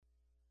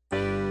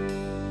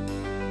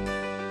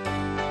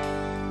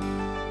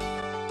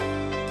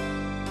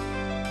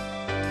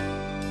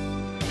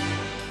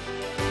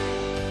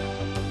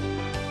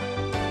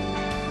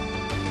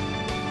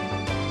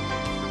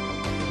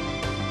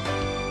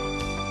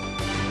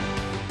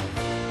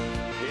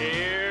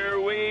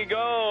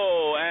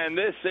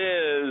This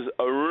is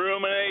a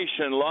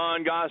Rumination Law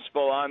and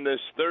Gospel on this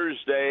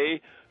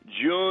Thursday,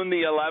 June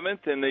the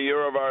 11th in the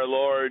year of our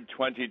Lord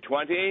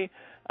 2020.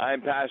 I'm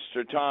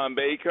Pastor Tom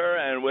Baker,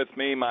 and with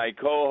me my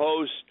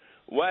co-host,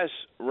 Wes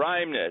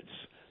Reimnitz.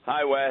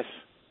 Hi, Wes.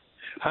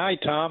 Hi,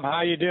 Tom.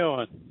 How you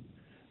doing?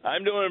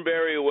 I'm doing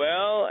very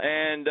well,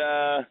 and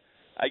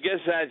I guess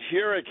that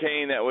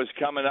hurricane that was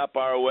coming up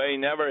our way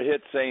never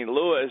hit St.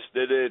 Louis.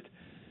 Did it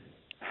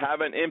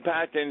have an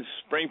impact in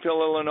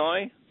Springfield,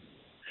 Illinois?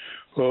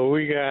 Well,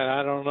 we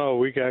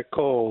got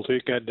cold.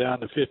 It got down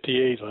to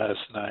 58 last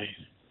night.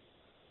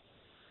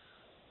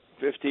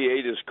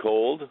 58 is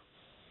cold?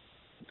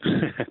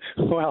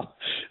 Well,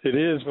 it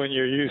is when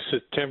you're used to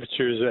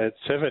temperatures at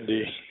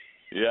 70.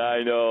 Yeah,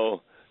 I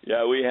know.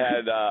 Yeah, we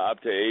had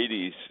up to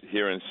 80s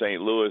here in St.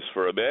 Louis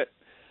for a bit.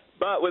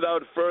 But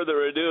without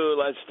further ado,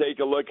 let's take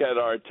a look at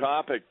our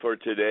topic for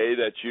today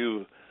that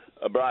you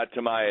brought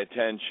to my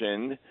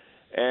attention,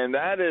 and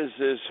that is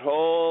this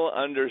whole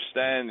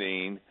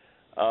understanding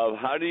of,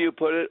 how do you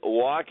put it,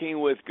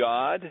 walking with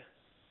God?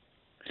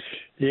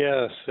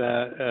 Yes.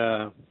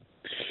 There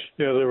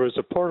was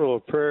a portal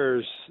of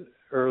prayers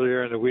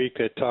earlier in the week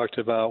that talked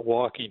about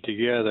walking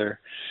together.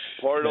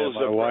 Portals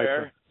of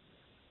prayer?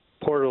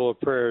 Portal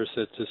of Prayers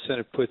that the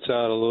Senate puts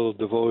out a little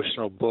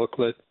devotional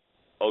booklet.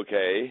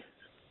 Okay.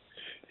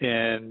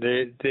 And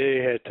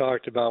they had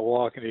talked about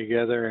walking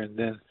together,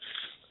 and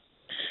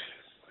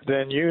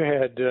then you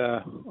had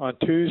on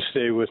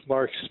Tuesday with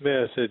Mark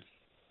Smith had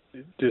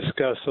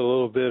discussed a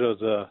little bit of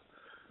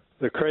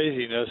the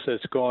craziness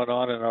that's going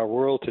on in our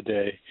world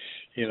today.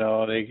 You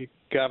know, they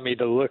got me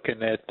to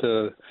looking at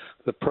the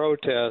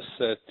protests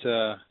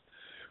that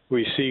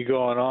we see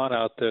going on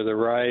out there, the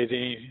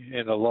rioting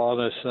and the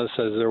lawlessness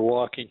as they're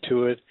walking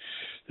to it.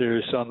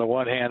 There's, on the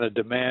one hand, a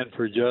demand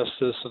for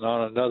justice, and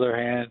on another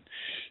hand,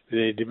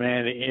 they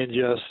demand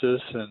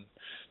injustice and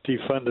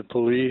defund the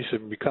police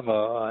and become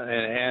an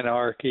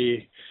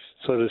anarchy,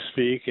 so to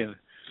speak.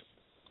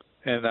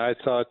 And I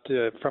thought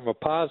from a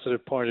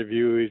positive point of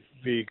view, it'd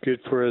be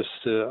good for us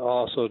to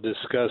also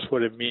discuss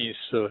what it means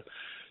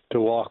to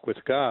walk with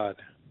God.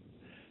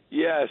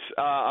 Yes.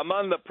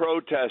 Among the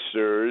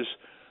protesters,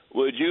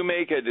 would you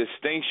make a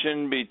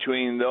distinction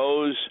between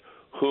those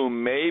who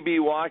may be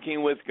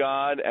walking with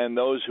God and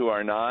those who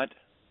are not?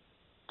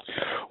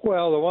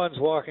 Well, the ones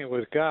walking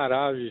with God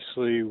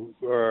obviously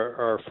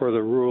are for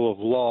the rule of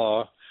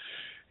law,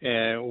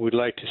 and would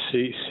like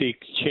to seek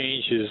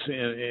changes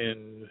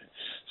in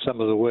some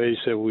of the ways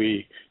that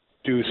we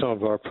do some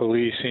of our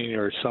policing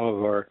or some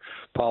of our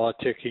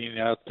politicking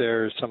out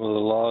there, some of the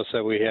laws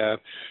that we have,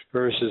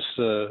 versus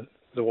the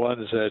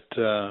ones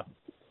that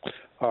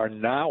are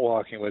not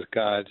walking with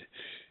God.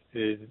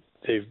 They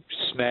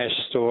smash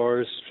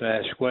stores,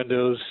 smash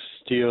windows,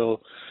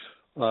 steal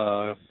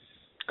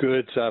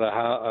goods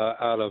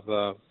out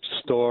of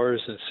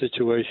stores and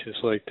situations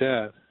like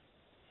that.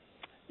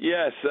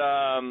 Yes.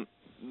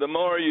 The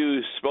more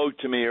you spoke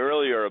to me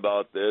earlier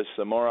about this,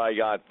 the more I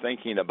got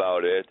thinking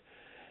about it.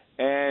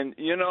 And,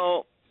 you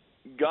know,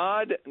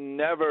 God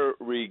never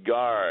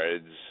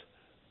regards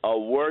a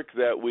work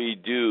that we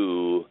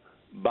do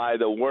by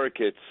the work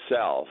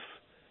itself.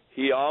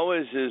 He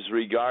always is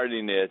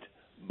regarding it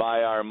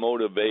by our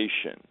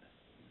motivation.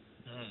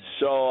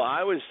 So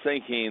I was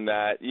thinking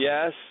that,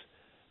 yes,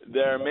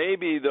 there may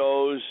be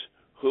those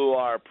who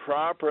are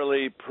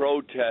properly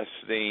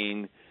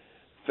protesting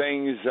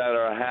things that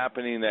are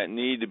happening that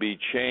need to be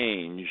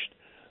changed,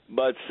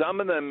 but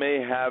some of them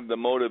may have the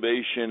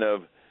motivation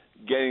of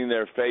getting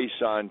their face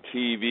on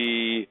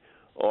TV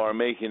or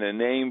making a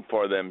name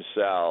for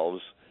themselves.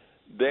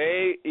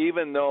 They,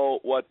 even though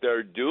what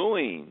they're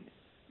doing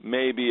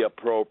may be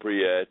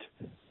appropriate,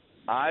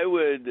 I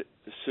would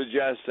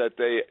suggest that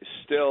they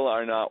still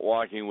are not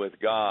walking with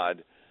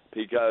God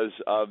because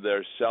of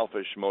their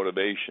selfish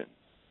motivation.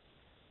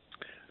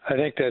 I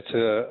think that's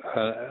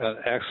an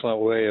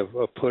excellent way of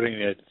putting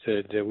it,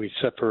 that we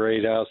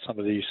separate out some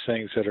of these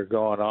things that are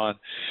going on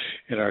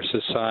in our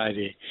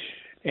society.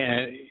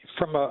 And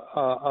from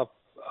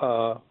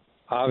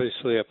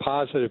obviously a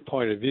positive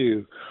point of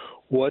view,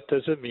 what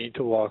does it mean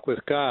to walk with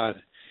God?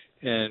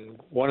 And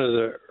one of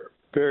the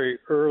very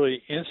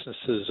early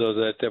instances of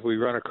that we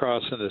run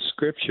across in the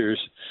scriptures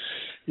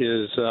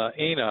is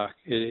Enoch.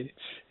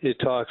 It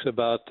talks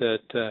about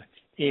that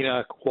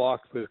Enoch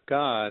walked with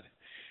God.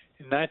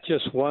 Not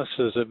just once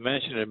does it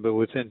mention it, but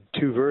within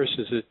two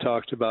verses it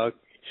talked about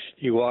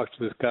he walked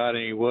with God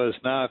and he was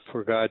not,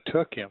 for God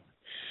took him.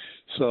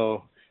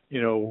 So, you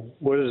know,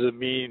 what does it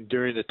mean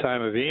during the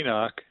time of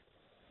Enoch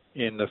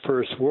in the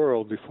first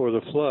world before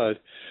the flood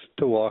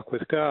to walk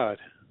with God?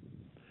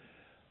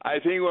 I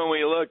think when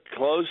we look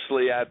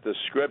closely at the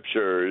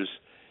scriptures,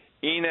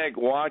 Enoch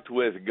walked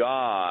with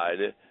God,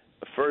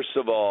 first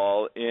of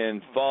all, in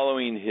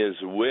following his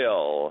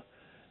will.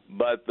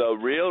 But the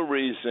real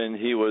reason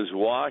he was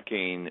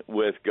walking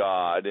with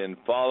God and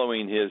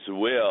following his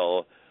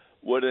will,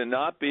 would it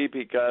not be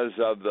because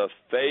of the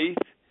faith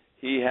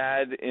he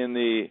had in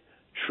the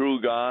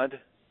true God?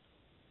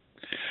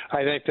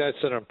 I think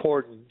that's an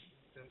important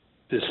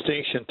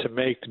distinction to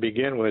make to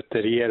begin with,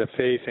 that he had a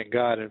faith in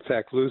God. In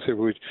fact, Luther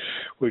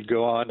would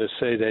go on to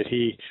say that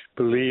he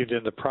believed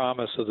in the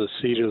promise of the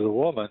seed of the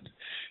woman.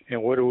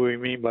 And what do we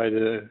mean by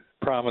the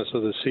promise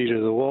of the seed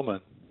of the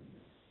woman?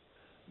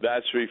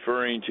 That's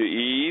referring to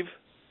Eve.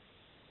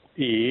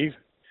 Eve.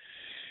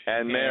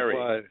 And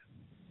Mary.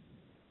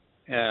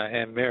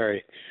 And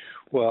Mary.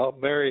 Well,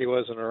 Mary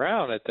wasn't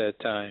around at that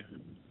time.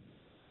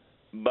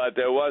 But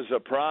there was a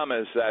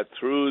promise that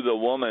through the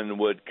woman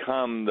would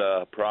come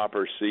the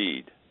proper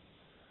seed.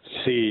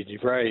 Seed,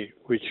 right,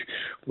 which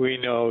we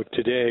know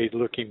today,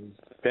 looking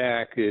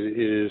back, it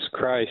is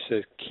Christ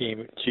that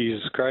came,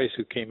 Jesus Christ,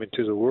 who came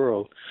into the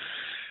world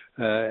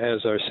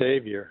as our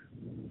Savior.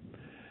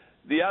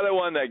 The other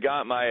one that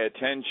got my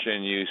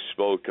attention you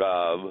spoke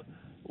of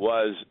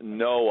was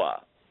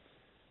Noah.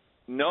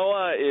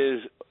 Noah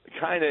is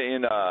kind of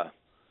in a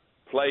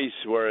place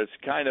where it's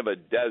kind of a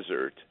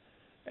desert,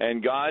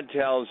 and God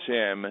tells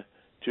him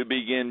to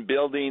begin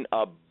building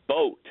a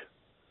boat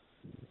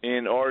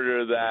in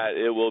order that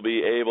it will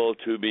be able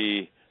to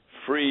be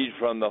freed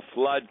from the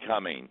flood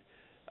coming.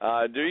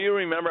 Do you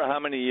remember how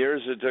many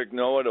years it took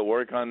Noah to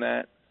work on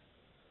that?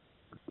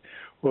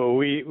 Well,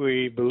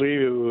 we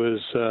believe it was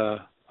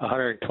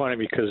 120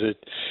 because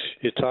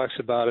it talks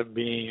about it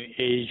being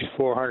age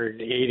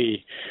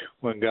 480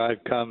 when God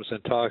comes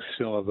and talks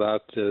to him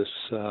about this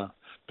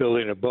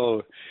building a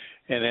boat.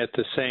 And at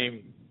the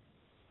same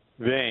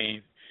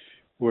vein,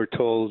 we're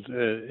told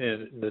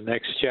in the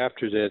next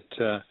chapter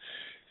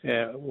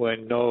that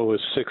when Noah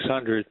was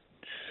 600,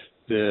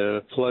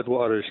 the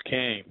floodwaters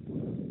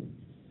came.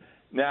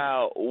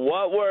 Now,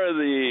 what were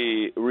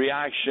the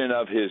reaction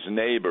of his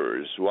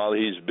neighbors while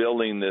he's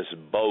building this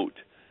boat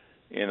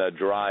in a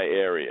dry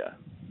area?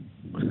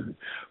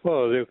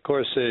 Well, of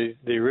course,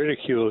 they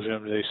ridiculed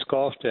him. They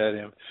scoffed at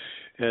him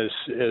as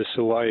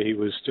to why he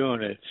was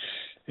doing it.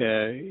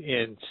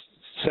 In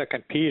 2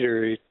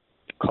 Peter, it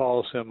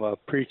calls him a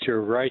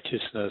preacher of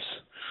righteousness,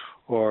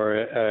 or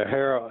a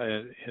herald.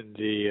 In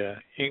the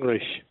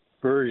English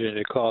version,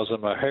 it calls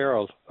him a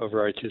herald of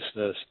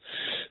righteousness,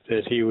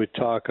 that he would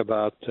talk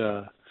about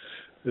the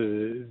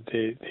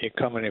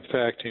coming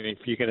effect. And if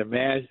you can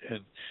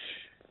imagine,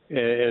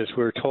 as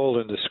we're told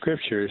in the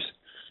scriptures,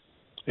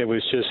 it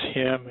was just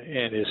him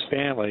and his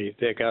family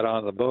that got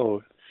on the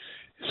boat.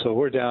 So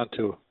we're down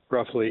to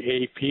roughly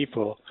 8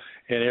 people,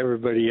 and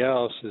everybody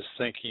else is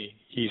thinking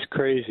he's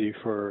crazy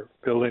for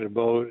building a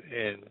boat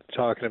and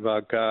talking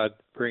about God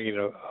bringing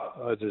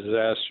a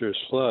disastrous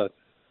flood.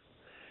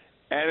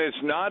 And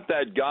it's not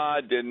that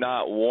God did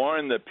not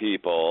warn the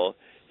people.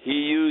 He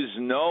used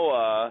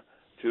Noah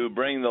to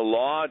bring the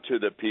law to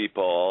the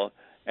people,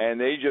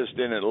 and they just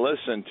didn't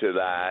listen to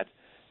that,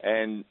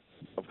 and,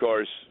 of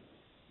course,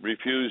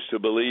 refused to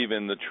believe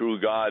in the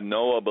true God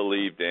Noah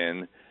believed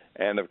in,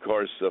 and, of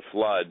course, the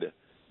flood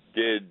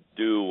did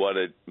do what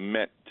it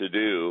meant to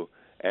do,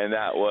 and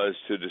that was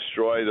to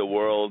destroy the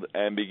world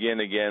and begin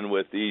again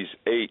with these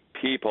 8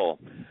 people.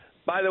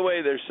 By the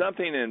way, there's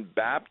something in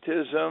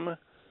baptism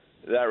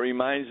that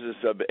reminds us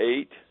of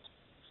 8.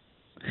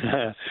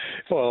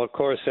 Well, of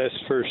course, that's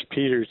 1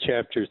 Peter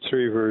chapter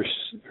 3,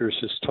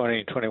 verses 20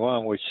 and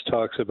 21, which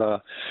talks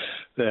about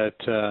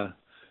that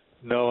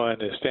Noah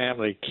and his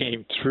family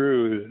came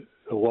through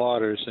the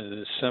waters, and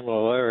the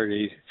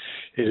similarity,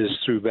 it is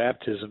through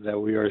baptism that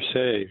we are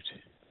saved.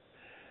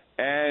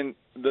 And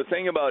the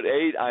thing about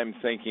 8 I'm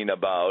thinking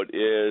about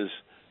is,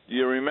 do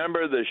you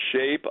remember the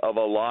shape of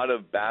a lot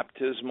of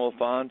baptismal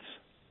fonts?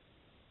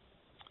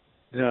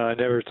 No, I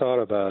never thought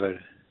about it.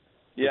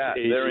 Yeah,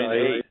 they're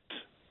in 8.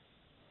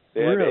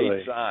 They have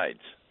really? 8 sides.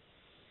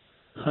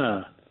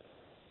 Huh.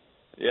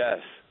 Yes.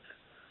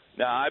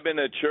 Now, I've been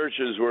at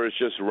churches where it's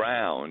just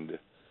round,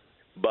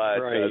 but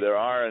right. There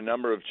are a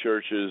number of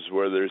churches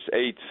where there's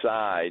 8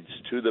 sides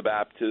to the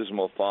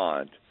baptismal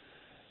font,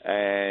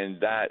 and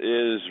that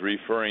is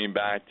referring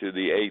back to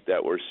the 8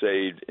 that were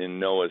saved in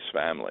Noah's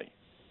family.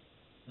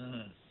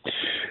 Mm.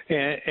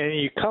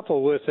 And you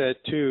couple with that,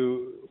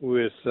 too,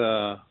 with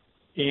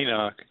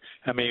Enoch.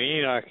 I mean,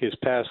 Enoch is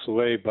passed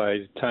away by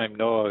the time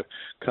Noah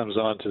comes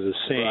onto the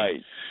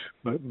scene.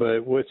 Right.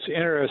 But what's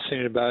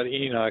interesting about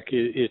Enoch,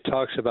 it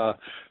talks about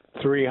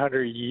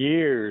 300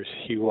 years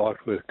he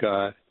walked with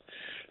God.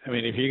 I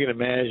mean, if you can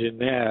imagine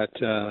that,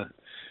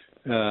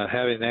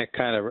 having that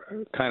kind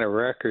of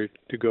record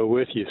to go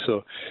with you.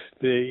 So,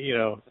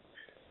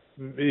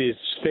 it's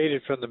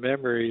faded from the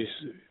memories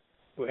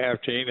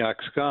after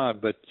Enoch's gone.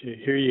 But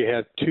here you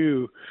have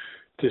 2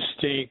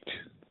 distinct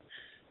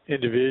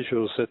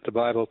individuals that the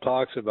Bible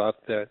talks about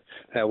that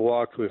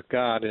walked with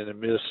God in the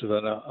midst of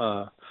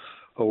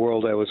a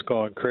world that was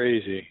going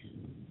crazy.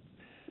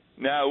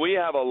 Now, we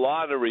have a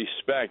lot of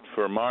respect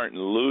for Martin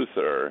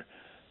Luther,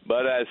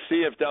 but as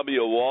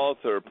C.F.W.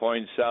 Walther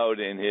points out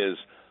in his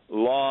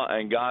Law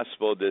and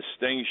Gospel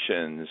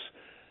Distinctions,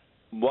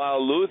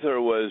 while Luther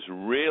was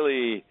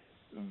really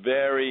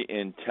very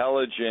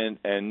intelligent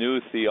and knew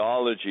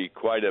theology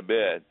quite a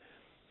bit,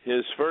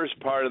 his first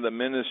part of the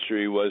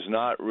ministry was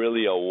not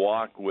really a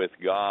walk with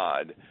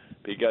God,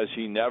 because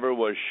he never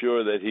was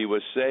sure that he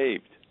was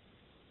saved.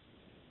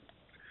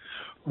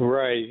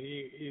 Right.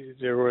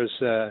 There was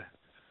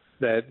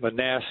that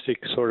monastic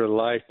sort of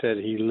life that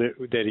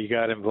he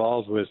got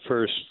involved with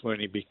first when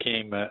he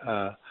became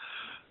a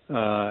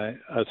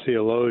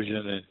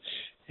theologian,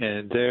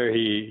 and there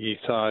he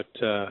thought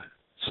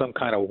some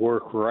kind of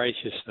work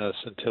righteousness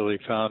until he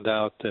found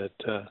out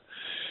that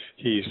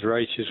he's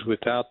righteous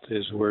without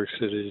his works,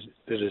 that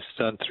is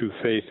done through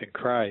faith in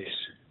Christ.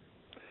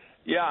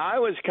 Yeah, I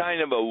was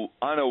kind of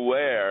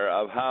unaware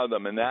of how the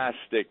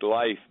monastic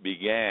life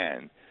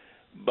began,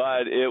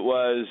 but it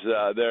was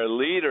their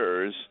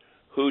leaders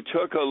who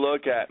took a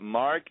look at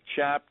Mark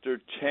chapter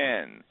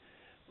 10.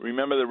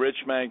 Remember, the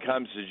rich man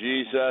comes to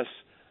Jesus,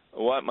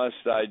 "What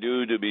must I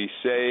do to be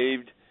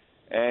saved?"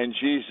 And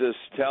Jesus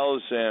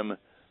tells him,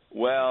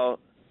 "Well,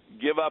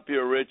 give up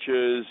your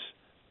riches,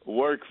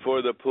 work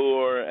for the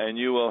poor, and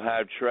you will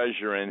have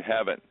treasure in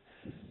heaven."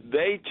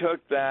 They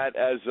took that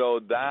as though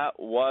that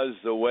was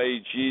the way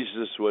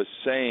Jesus was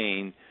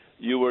saying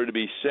you were to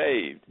be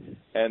saved,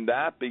 and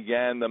that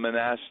began the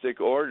monastic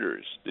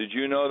orders. Did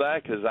you know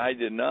that? Because I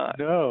did not.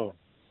 No,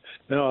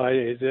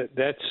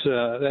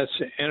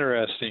 that's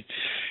interesting.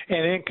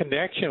 And in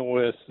connection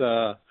with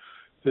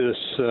this,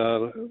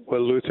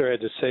 what Luther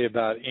had to say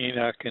about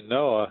Enoch and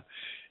Noah,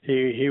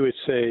 he would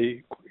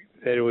say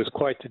that it was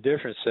quite the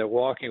difference, that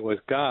walking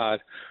with God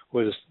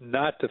was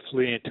not to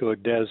flee into a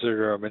desert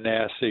or a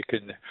monastic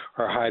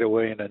or hide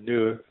away in a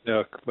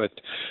nook, but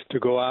to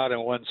go out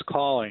in one's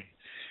calling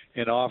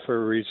and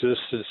offer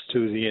resistance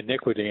to the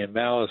iniquity and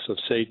malice of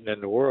Satan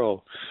in the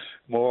world.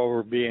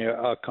 Moreover, being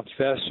a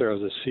confessor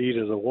of the seed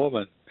of the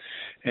woman,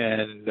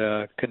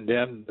 and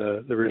condemn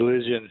the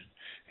religion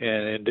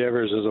and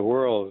endeavors of the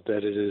world,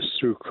 that it is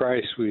through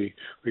Christ we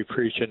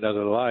preach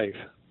another life.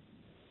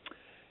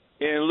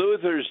 In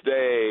Luther's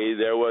day,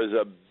 there was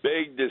a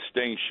big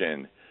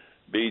distinction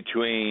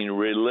between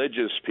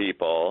religious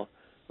people,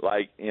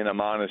 like in a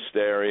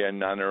monastery, a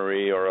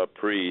nunnery, or a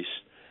priest,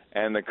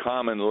 and the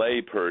common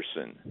lay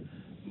person.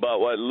 But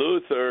what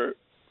Luther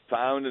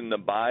found in the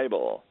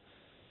Bible,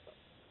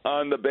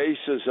 on the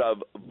basis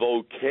of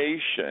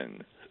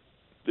vocation,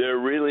 there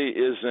really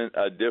isn't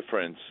a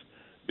difference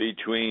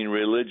between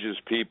religious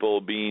people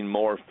being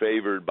more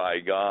favored by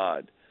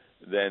God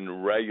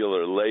than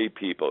regular lay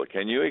people.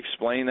 Can you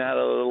explain that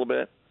a little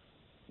bit?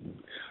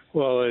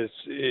 Well,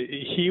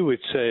 he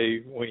would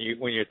say,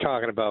 when you're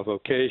talking about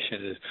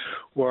vocation, is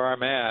where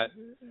I'm at,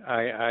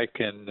 I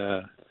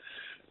can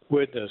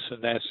witness,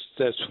 and that's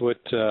what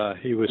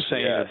he was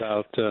saying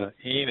about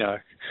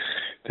Enoch.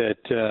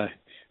 That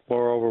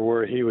moreover,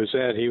 where he was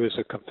at, he was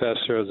a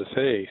confessor of the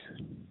faith.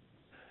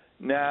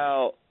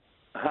 Now,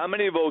 how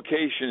many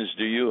vocations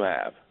do you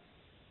have?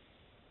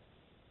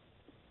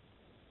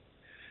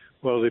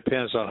 Well, it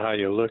depends on how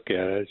you look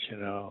at it, you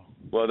know.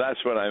 Well,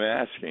 that's what I'm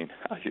asking,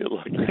 how you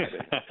look at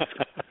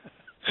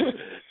it.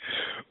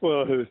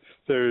 Well,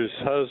 there's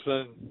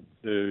husband,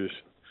 there's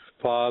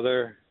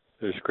father,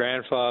 there's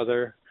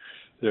grandfather,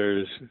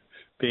 there's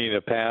being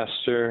a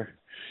pastor,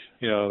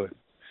 you know,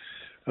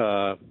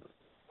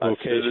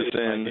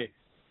 vocation,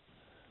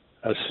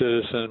 a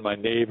citizen, my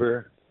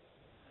neighbor.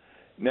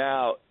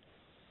 Now,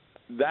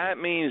 that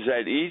means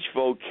that each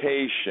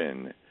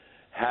vocation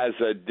has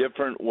a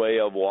different way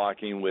of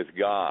walking with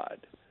God.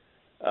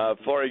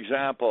 For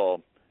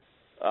example,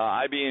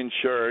 I'd be in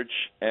church,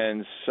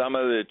 and some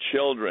of the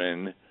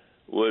children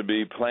would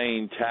be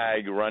playing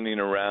tag, running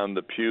around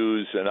the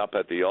pews and up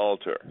at the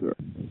altar.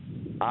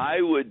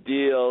 I would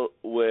deal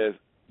with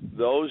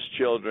those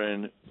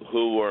children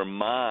who were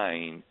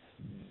mine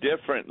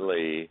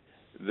differently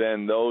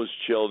than those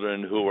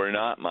children who were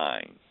not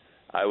mine.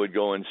 I would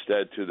go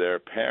instead to their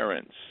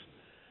parents.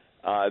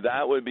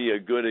 That would be a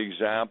good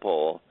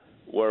example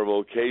where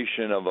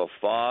vocation of a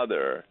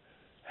father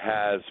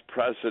has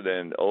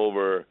precedent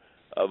over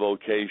a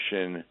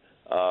vocation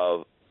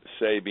of,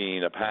 say,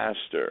 being a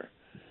pastor.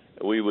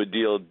 We would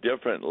deal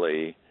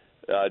differently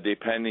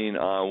depending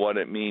on what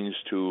it means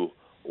to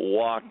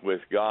walk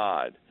with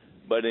God.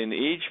 But in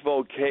each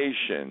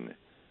vocation,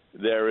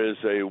 there is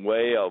a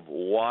way of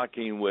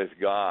walking with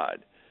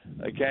God.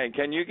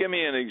 Can you give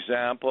me an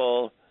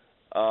example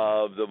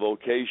of the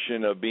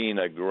vocation of being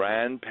a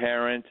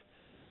grandparent,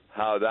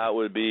 how that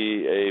would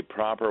be a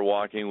proper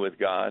walking with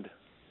God?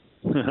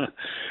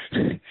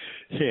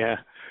 Yeah.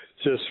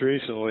 Just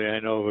recently, I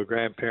know of a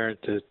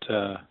grandparent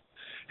that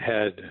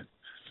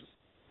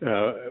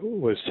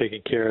was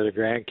taking care of the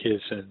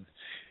grandkids,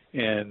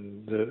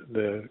 and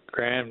the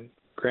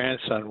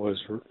grandson was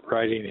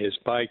riding his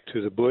bike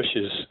through the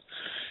bushes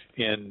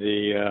in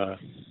the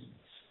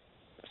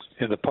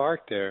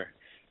park there,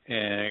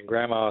 and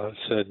Grandma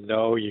said,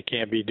 "No, you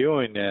can't be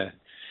doing that."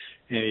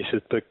 And he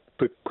said, "But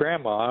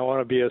Grandma, I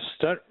want to be a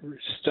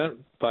stunt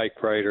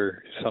bike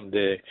rider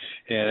someday,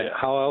 and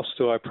how else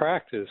do I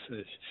practice?"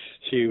 And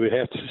she would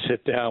have to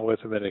sit down with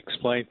him and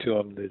explain to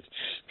him that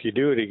if you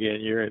do it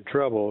again, you're in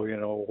trouble. You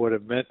know what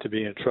it meant to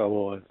be in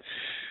trouble,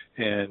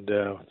 and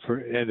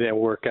then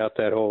work out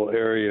that whole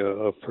area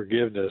of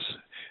forgiveness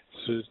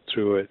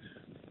through it.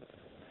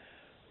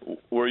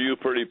 Were you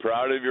pretty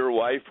proud of your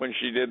wife when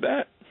she did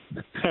that?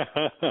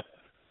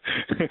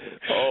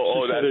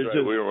 That's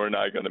right. We were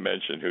not going to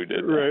mention who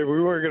did that. Right,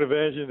 we weren't going to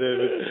mention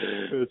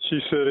that. But she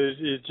said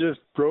it just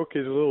broke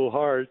his little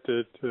heart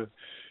that,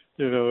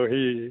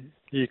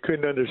 he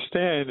couldn't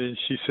understand. And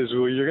she says,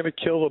 well, you're going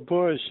to kill the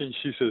bush. And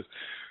she says,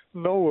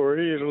 no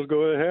worry, it'll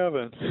go to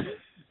heaven.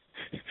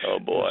 Oh,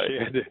 boy.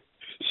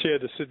 She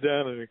had to sit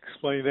down and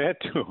explain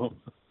that to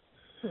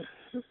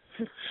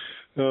him.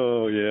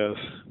 Oh, yes.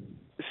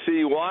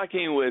 See,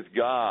 walking with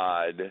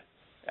God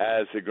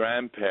as a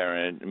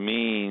grandparent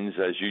means,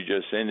 as you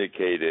just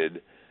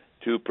indicated,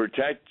 to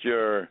protect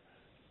your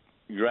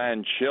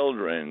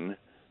grandchildren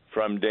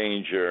from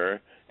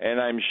danger. And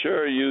I'm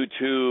sure you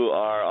too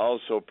are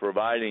also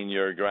providing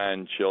your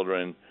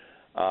grandchildren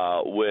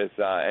with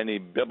any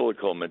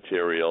biblical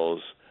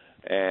materials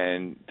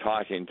and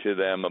talking to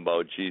them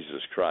about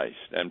Jesus Christ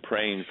and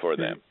praying for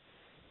them.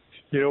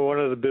 One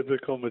of the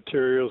biblical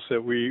materials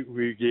that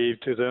we gave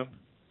to them,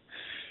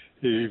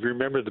 you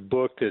remember the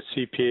book that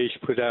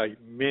CPH put out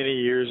many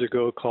years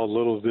ago called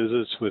Little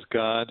Visits with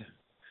God?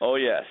 Oh,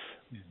 yes.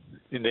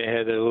 And they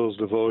had their little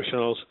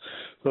devotionals.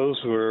 Those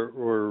were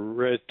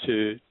read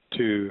to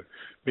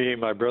me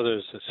and my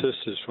brothers and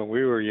sisters when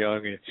we were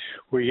young. And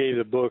we gave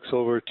the books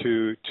over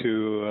to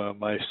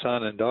my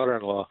son and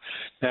daughter-in-law.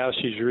 Now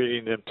she's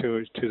reading them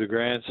to the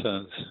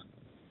grandsons.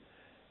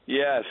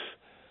 Yes.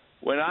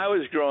 When I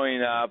was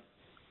growing up,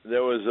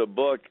 there was a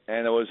book,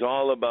 and it was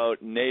all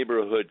about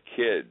neighborhood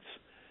kids.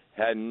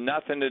 Had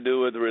nothing to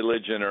do with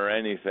religion or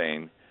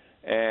anything.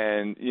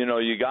 And,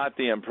 you got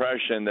the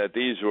impression that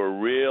these were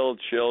real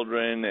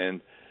children.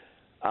 And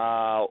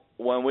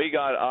when we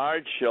got our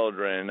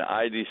children,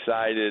 I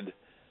decided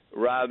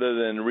rather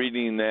than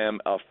reading them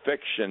a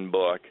fiction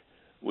book,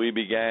 we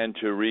began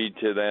to read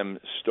to them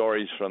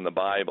stories from the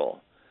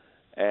Bible.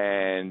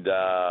 And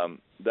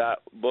that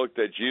book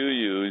that you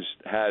used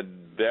had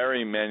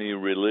very many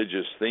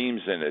religious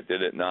themes in it,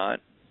 did it not?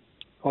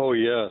 Oh,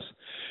 yes.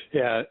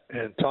 Yeah,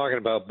 and talking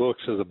about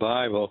books of the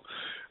Bible,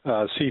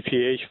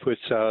 CPH puts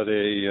out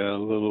a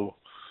little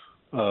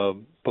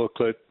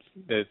booklet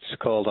that's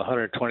called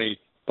 120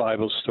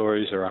 Bible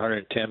Stories or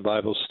 110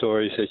 Bible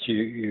Stories that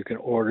you can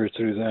order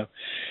through them.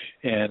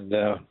 And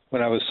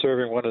when I was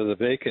serving one of the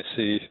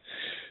vacancies,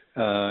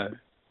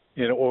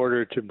 in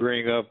order to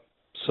bring up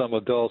some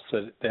adults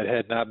that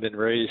had not been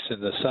raised in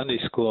the Sunday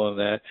school and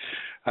that,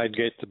 I'd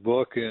get the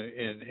book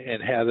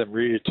and have them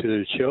read it to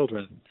their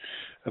children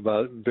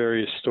about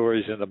various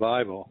stories in the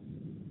Bible.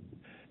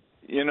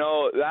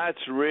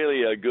 That's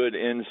really a good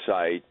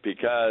insight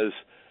because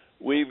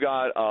we've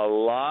got a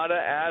lot of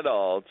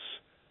adults.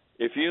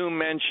 If you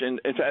mentioned,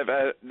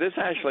 this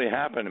actually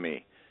happened to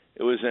me.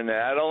 It was an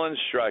adult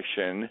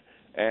instruction,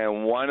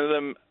 and one of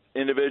the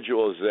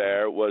individuals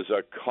there was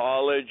a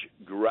college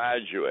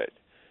graduate.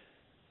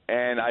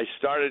 And I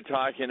started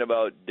talking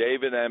about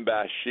David and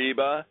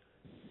Bathsheba.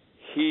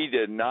 He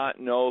did not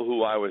know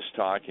who I was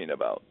talking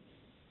about.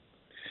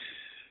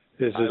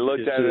 I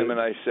looked at him and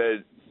I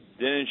said,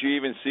 didn't you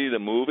even see the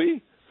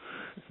movie?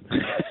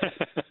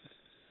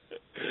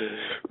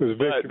 But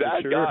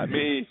that got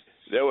me.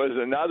 There was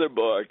another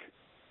book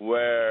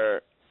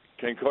where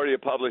Concordia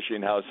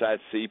Publishing House at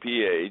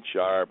CPH,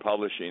 our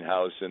publishing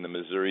house in the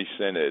Missouri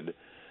Synod,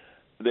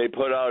 they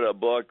put out a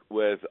book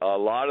with a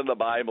lot of the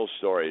Bible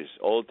stories,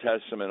 Old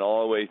Testament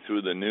all the way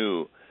through the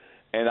New.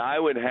 And I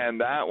would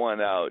hand that one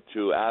out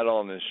to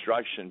adult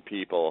instruction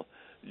people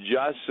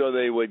just so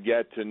they would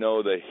get to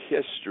know the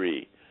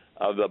history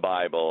of the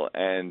Bible.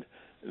 And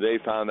they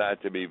found that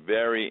to be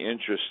very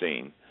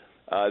interesting.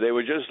 They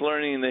were just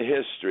learning the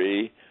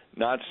history,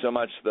 not so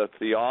much the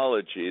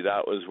theology.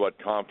 That was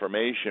what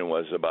confirmation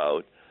was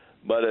about.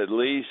 But at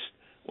least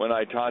when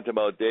I talked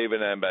about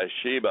David and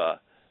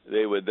Bathsheba,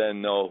 they would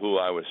then know who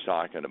I was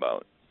talking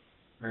about.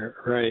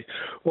 Right.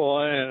 Well,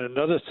 and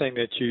another thing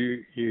that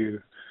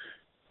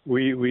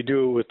we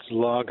do with the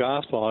Law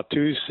Gospel on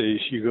Tuesdays,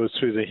 you go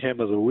through the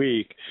Hymn of the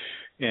Week,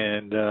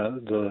 and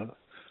the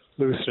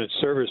Lutheran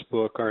Service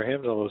Book, our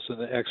hymnal, is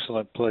an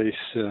excellent place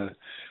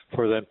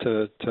for them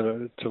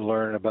to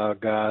learn about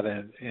God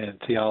and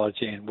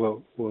theology and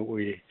what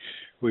we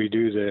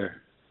do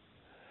there.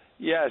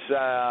 Yes,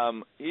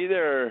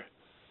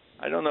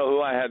 I don't know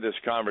who I had this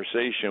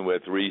conversation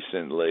with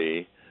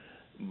recently,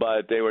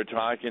 but they were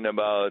talking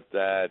about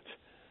that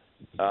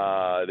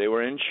they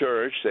were in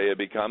church, they had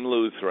become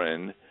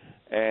Lutheran,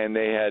 and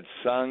they had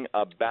sung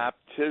a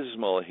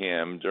baptismal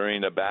hymn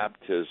during a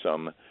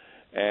baptism,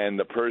 and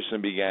the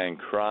person began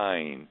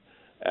crying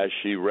as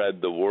she read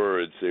the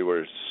words. They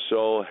were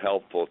so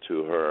helpful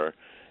to her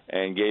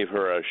and gave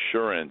her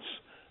assurance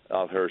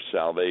of her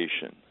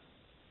salvation.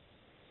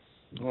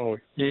 Oh,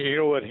 you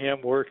know what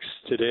hymn works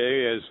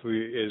today as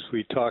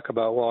we talk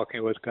about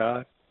walking with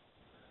God?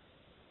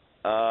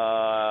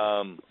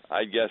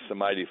 I guess the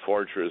Mighty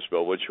Fortress,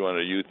 but which one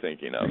are you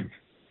thinking of?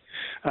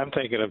 I'm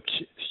thinking of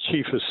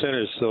Chief of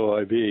Sinners, So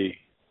I Be.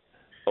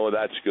 Oh,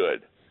 that's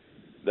good.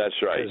 That's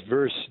right.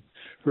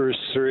 Verse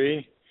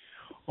 3,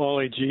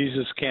 only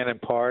Jesus can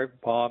impart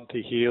balm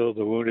to heal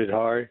the wounded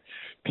heart,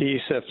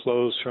 peace that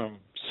flows from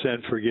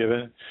sin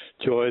forgiven,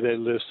 joy that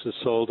lifts the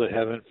soul to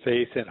heaven,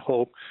 faith and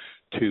hope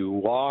to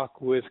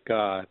walk with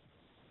God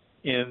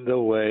in the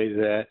way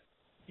that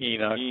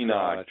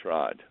Enoch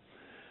trod.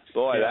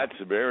 Boy, Yeah. that's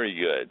very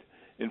good.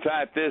 In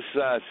fact, this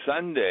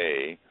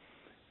Sunday,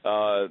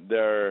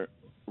 their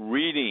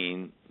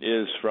reading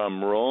is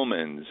from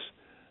Romans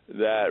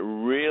that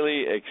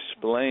really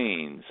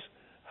explains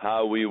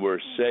how we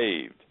were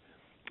saved.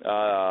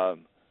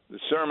 The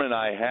sermon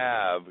I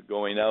have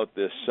going out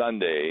this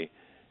Sunday,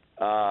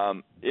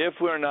 if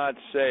we're not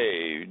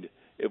saved,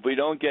 if we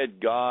don't get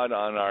God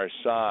on our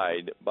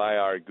side by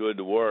our good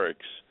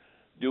works,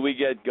 do we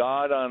get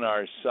God on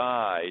our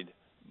side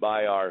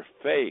by our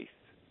faith?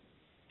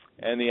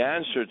 And the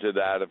answer to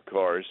that, of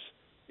course,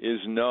 is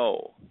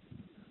no.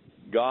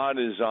 God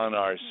is on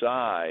our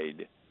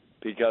side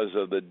because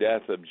of the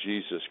death of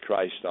Jesus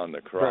Christ on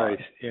the cross. Right.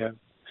 Yeah.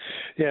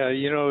 Yeah.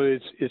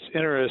 It's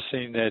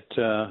interesting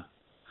that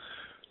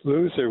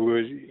Luther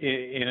would,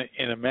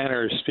 in a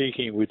manner of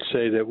speaking, would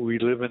say that we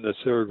live in the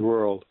third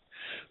world.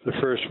 The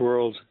first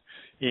world,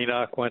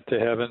 Enoch went to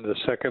heaven. The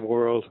second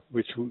world,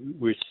 which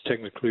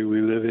technically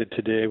we live in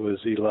today, was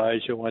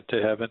Elijah went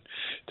to heaven,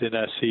 did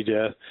not see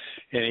death.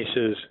 And he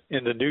says,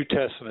 in the New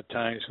Testament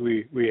times,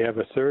 we have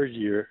a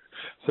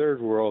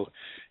third world,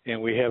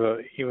 and we have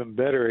an even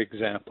better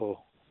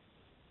example,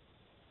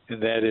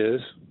 and that is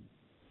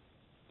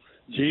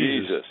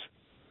Jesus.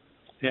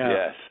 Yeah.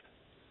 Yes.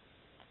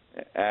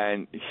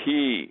 And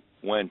he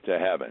went to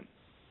heaven.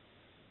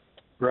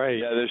 Right.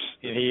 Yeah,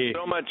 there's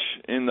so much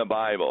in the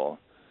Bible.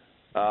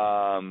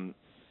 Are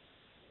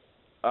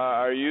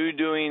you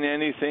doing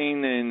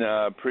anything in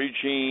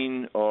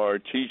preaching or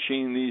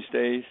teaching these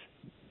days?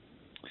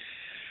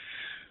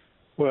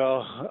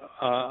 Well,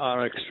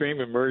 on extreme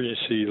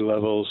emergency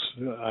levels,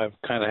 I've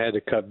kind of had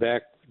to cut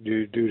back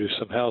due to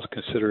some health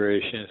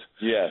considerations.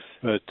 Yes.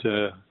 But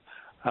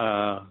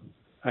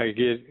I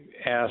get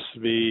asked to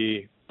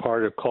be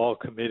part of call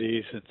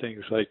committees and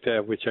things like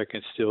that, which I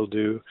can still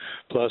do.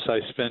 Plus, I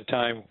spend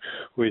time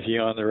with you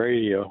on the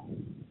radio.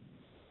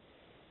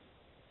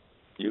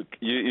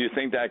 You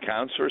think that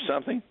counts for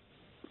something?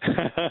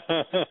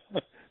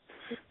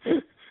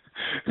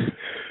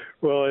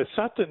 Well, it's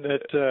something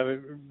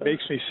that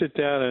makes me sit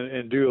down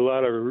and do a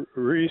lot of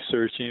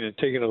researching and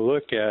taking a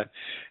look at.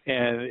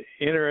 And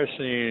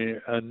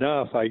interestingly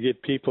enough, I get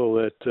people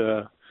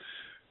that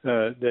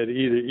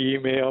either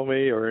email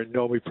me or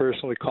know me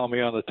personally, call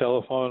me on the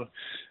telephone,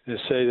 and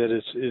say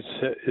that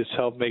it's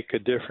helped make a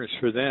difference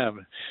for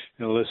them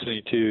in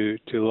listening to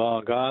Law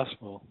and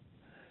Gospel.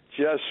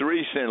 Just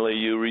recently,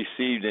 you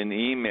received an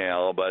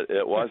email, but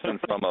it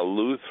wasn't from a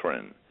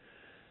Lutheran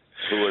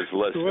who was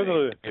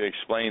listening. Can you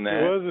explain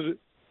that?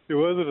 It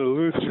wasn't a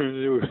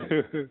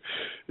Lutheran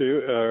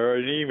or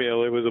an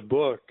email. It was a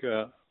book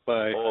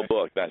by. Oh, a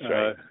book. That's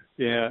right.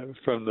 Yeah,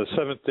 from the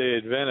Seventh-day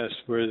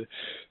Adventists, where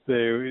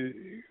they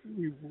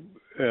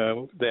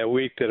that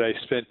week that I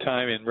spent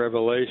time in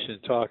Revelation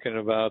talking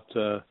about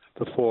the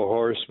four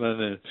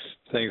horsemen and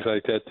things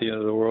like that, the end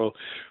of the world.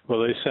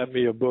 Well, they sent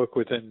me a book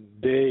within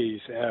days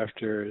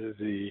after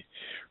the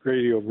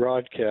radio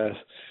broadcast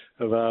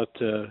about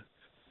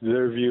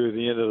their view of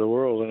the end of the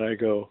world, and I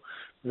go,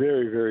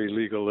 very, very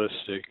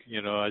legalistic.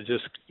 I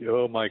just,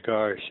 oh my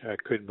gosh, I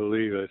couldn't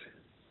believe it.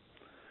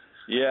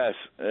 Yes,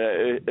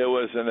 it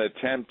was an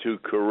attempt to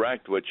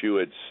correct what you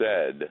had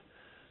said,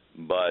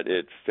 but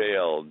it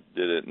failed,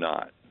 did it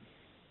not?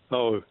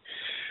 Oh,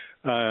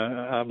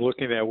 I'm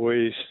looking at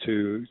ways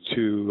to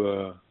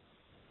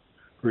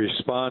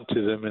respond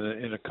to them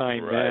in a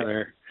kind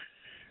manner,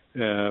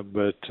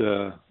 but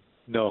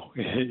no,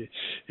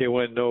 it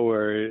went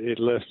nowhere. It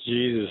left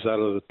Jesus out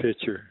of the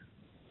picture.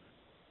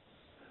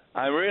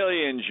 I'm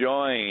really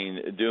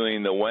enjoying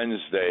doing the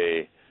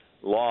Wednesday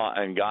Law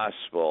and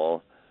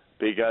Gospel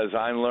because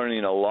I'm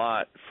learning a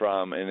lot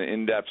from an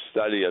in-depth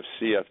study of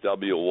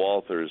C.F.W.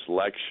 Walther's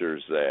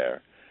lectures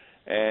there.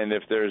 And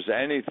if there's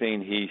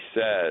anything he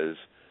says,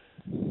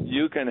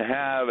 you can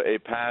have a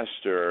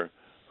pastor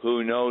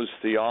who knows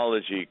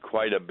theology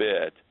quite a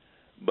bit,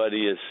 but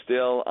he is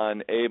still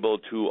unable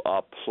to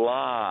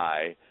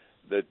apply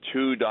the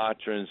two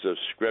doctrines of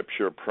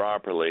Scripture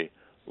properly,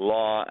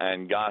 law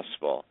and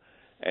gospel.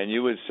 And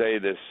you would say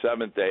the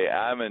Seventh-day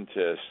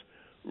Adventist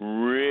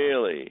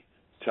really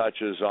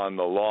touches on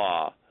the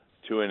law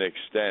to an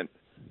extent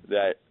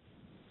that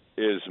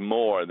is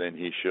more than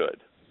he should.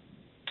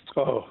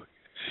 Oh,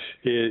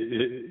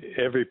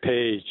 every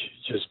page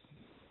just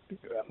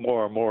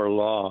more and more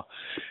law,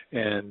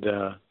 and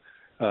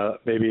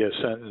maybe a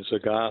sentence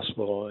of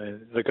gospel,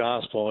 and the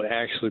gospel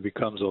actually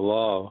becomes a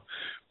law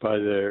by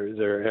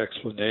their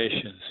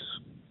explanations.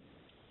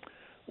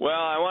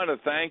 Well, I want to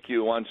thank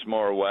you once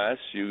more, Wes.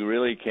 You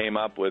really came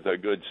up with a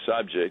good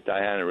subject.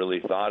 I hadn't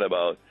really thought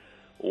about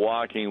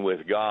walking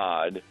with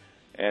God,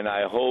 and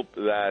I hope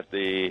that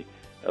the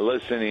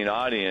listening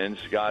audience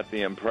got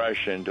the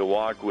impression to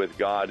walk with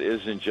God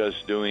isn't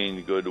just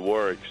doing good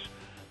works,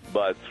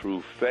 but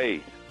through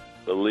faith,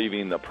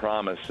 believing the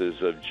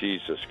promises of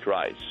Jesus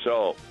Christ.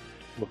 So,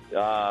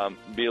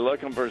 be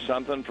looking for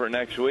something for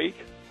next week?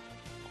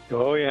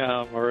 Oh,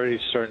 yeah, I'm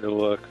already starting to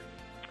look.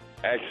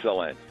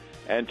 Excellent.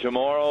 And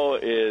tomorrow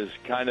is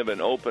kind of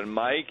an open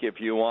mic. If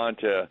you want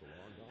to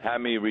have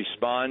me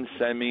respond,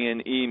 send me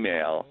an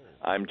email.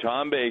 I'm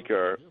Tom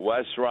Baker,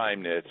 West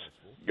Reimnitz.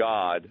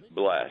 God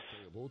bless.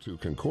 To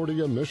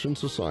Concordia Mission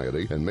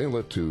Society and mail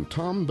it to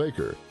Tom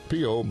Baker,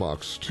 P.O.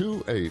 Box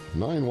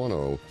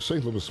 28910,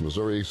 St. Louis,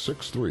 Missouri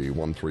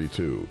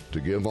 63132. To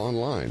give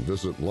online,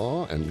 visit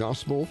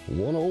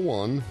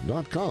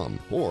lawandgospel101.com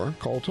or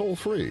call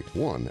toll-free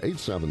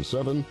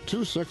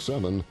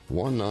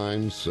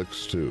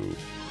 1-877-267-1962.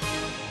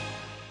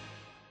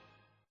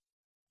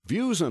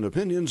 Views and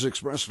opinions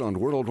expressed on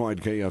Worldwide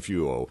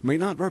KFUO may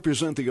not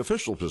represent the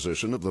official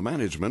position of the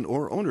management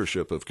or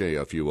ownership of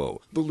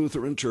KFUO, the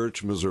Lutheran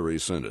Church Missouri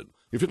Synod.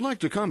 If you'd like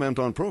to comment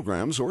on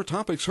programs or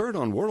topics heard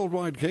on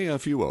Worldwide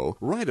KFUO,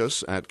 write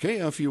us at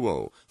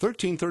KFUO,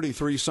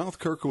 1333 South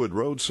Kirkwood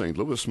Road, St.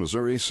 Louis,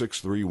 Missouri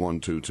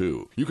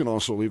 63122. You can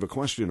also leave a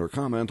question or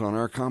comment on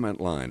our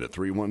comment line at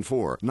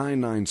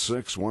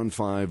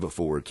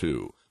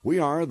 314-996-1542. We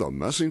are the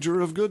messenger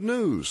of good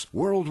news,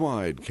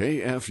 Worldwide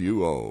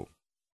KFUO.